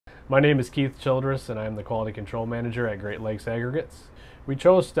My name is Keith Childress, and I am the Quality Control Manager at Great Lakes Aggregates. We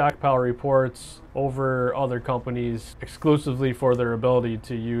chose Stockpile Reports over other companies exclusively for their ability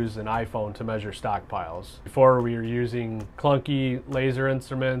to use an iPhone to measure stockpiles. Before, we were using clunky laser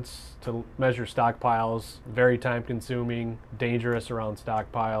instruments to measure stockpiles, very time-consuming, dangerous around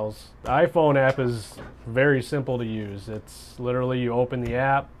stockpiles. The iPhone app is very simple to use. It's literally you open the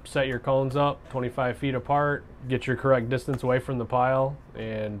app, set your cones up 25 feet apart, get your correct distance away from the pile,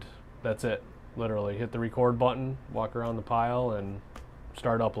 and that's it. Literally hit the record button, walk around the pile, and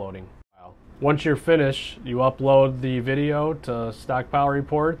start uploading. Once you're finished, you upload the video to Stockpile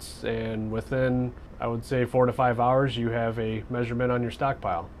Reports, and within, I would say, 4 to 5 hours, you have a measurement on your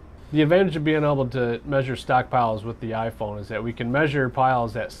stockpile. The advantage of being able to measure stockpiles with the iPhone is that we can measure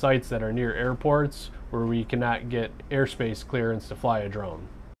piles at sites that are near airports where we cannot get airspace clearance to fly a drone.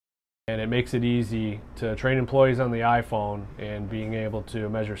 And it makes it easy to train employees on the iPhone and being able to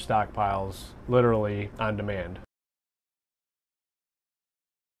measure stockpiles literally on demand.